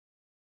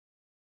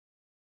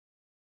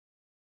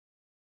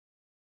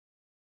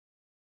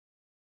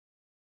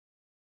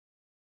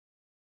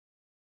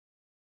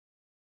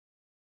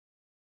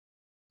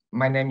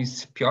my name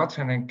is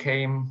Piotr and I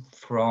came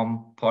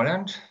from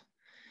Poland,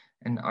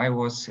 and I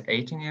was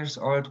 18 years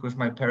old with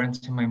my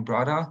parents and my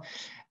brother,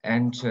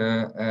 and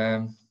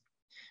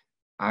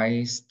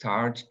I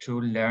started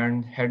to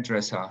learn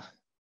hairdresser,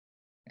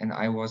 and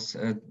I was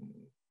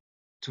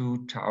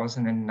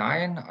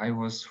 2009. I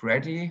was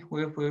ready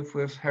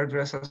with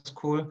hairdresser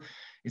school.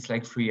 It's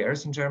like 3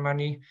 years in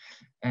Germany,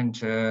 and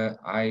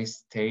I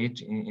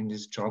stayed in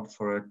this job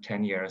for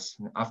 10 years.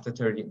 And after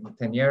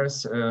 10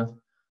 years,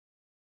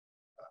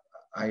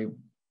 I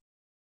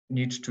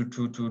need to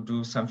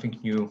do something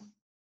new.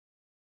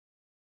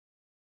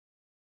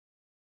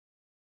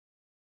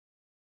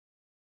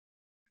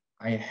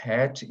 I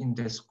had in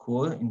the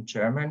school in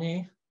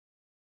Germany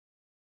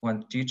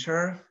one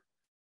teacher,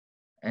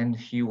 and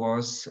he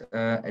was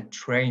a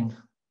train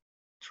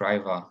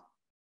driver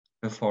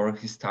before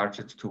he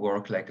started to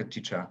work like a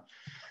teacher.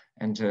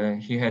 And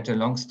he had a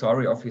long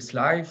story of his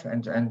life,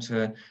 and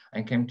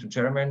I came to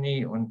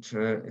Germany, and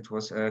it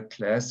was a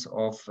class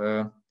of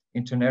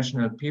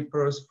international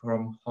peoples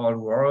from whole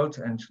world,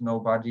 and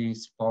nobody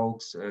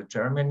spoke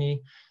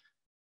Germany.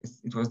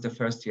 It was the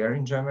first year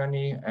in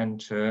Germany,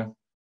 and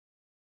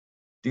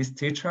this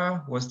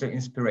teacher was the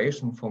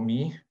inspiration for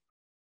me.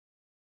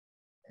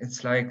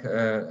 It's like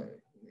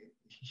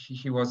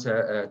he was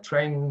a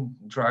train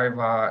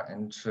driver,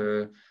 and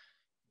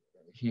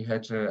he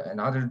had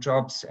another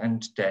jobs,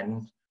 and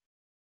then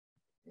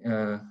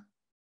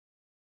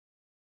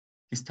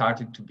he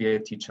started to be a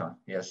teacher.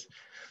 Yes,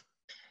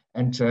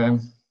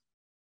 and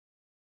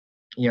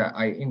yeah,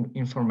 I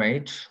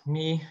informed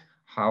me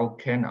how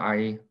can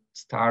I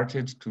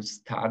started to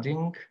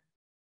studying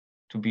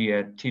to be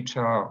a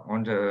teacher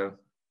on the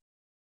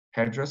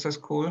hairdresser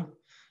school,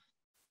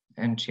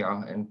 and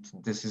yeah, and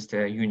this is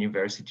the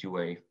university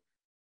way,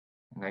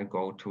 and I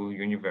go to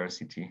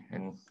university,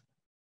 and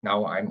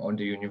now I'm on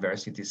the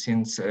university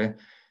since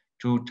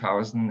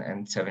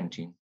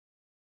 2017.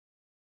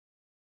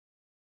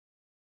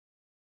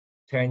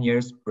 10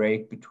 years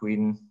break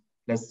between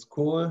less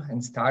school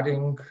and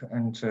studying,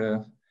 and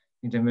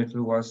in the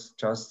middle was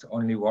just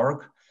only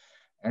work.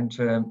 And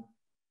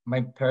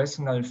my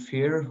personal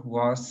fear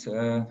was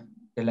the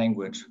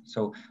language.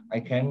 So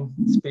I can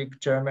speak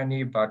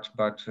Germany, but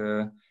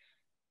to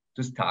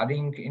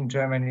studying in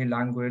Germany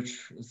language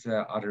is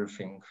the other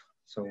thing.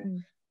 So,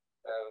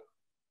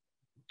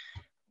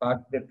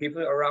 but the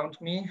people around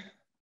me,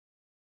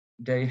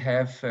 they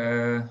have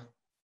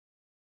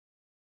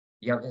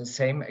yeah,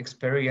 same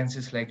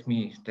experiences like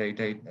me.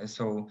 They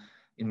so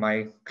in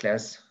my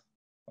class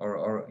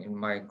or in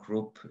my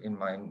group, in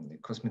my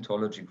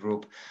cosmetology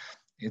group,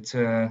 it's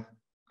I'm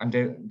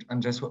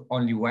just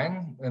only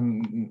one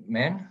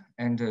man,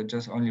 and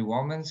just only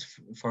women,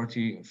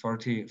 40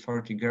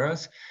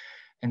 girls,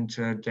 and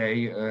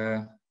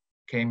they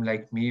came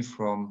like me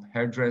from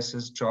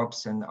hairdressers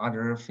jobs and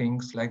other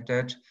things like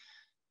that.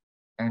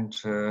 And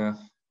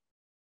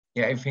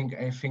yeah, I think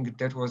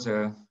that was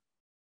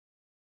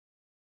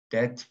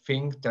that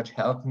thing that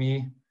helped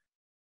me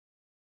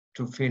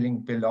to feeling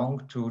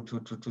belong to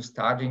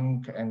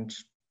studying, and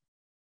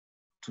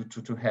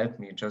to help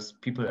me, just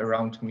people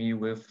around me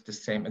with the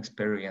same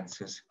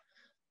experiences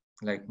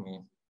like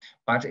me.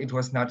 But it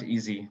was not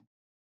easy.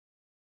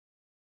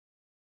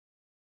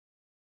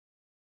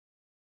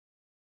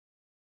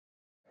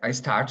 I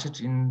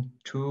started in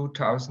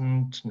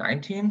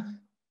 2019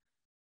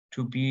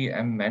 to be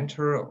a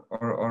mentor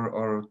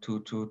or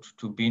to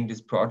be in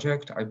this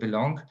project I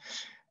belong.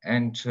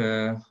 And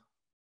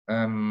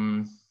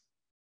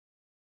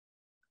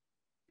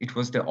it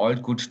was the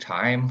old good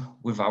time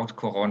without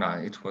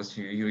Corona. It was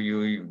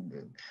you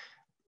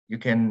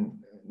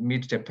can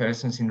meet the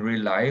persons in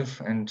real life,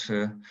 and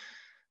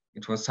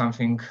it was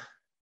something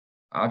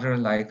other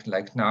like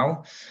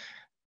now.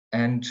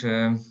 And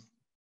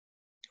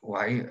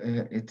why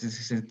it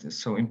is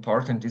so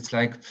important? It's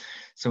like,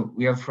 so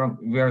we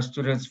are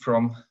students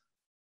from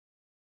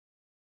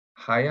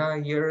higher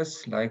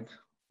years, like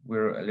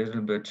we're a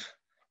little bit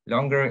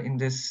longer in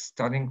this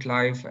studying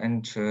life,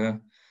 and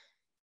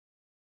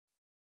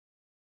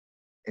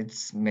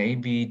it's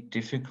maybe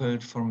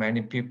difficult for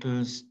many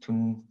people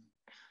to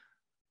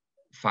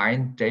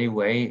find their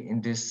way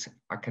in this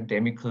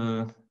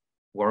academical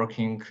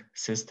working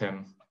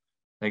system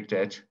like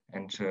that,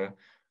 and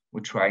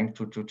we're trying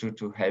to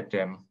help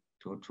them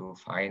to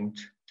find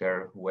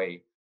their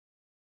way.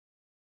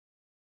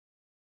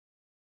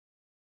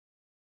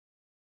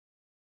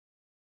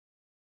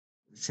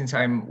 Since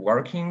I'm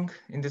working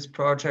in this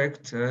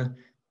project,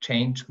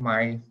 change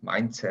my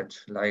mindset.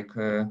 Like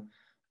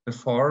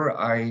before,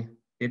 I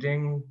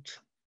didn't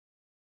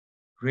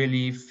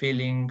really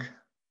feeling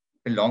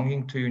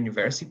belonging to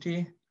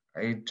university.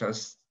 I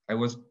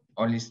was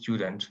only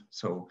student.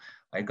 So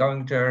I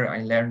going there,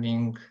 I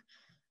learning,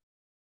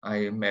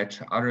 I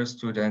met other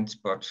students,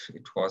 but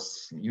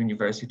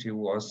university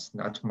was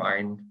not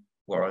my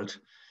world.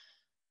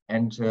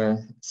 And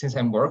since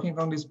I'm working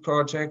on this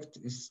project,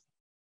 is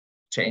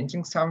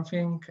changing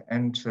something,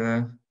 and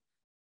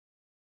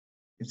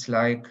it's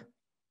like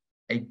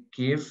I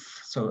give,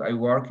 so I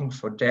working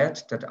for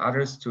that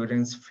other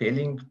students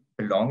feeling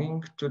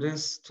belonging to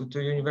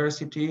the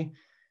university,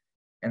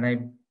 and I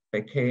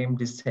became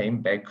the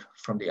same back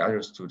from the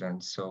other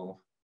students. So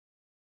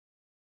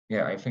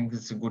yeah, I think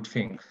it's a good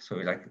thing. So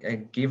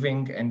like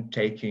giving and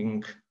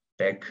taking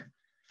back,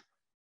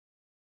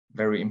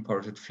 very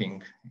important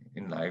thing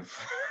in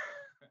life.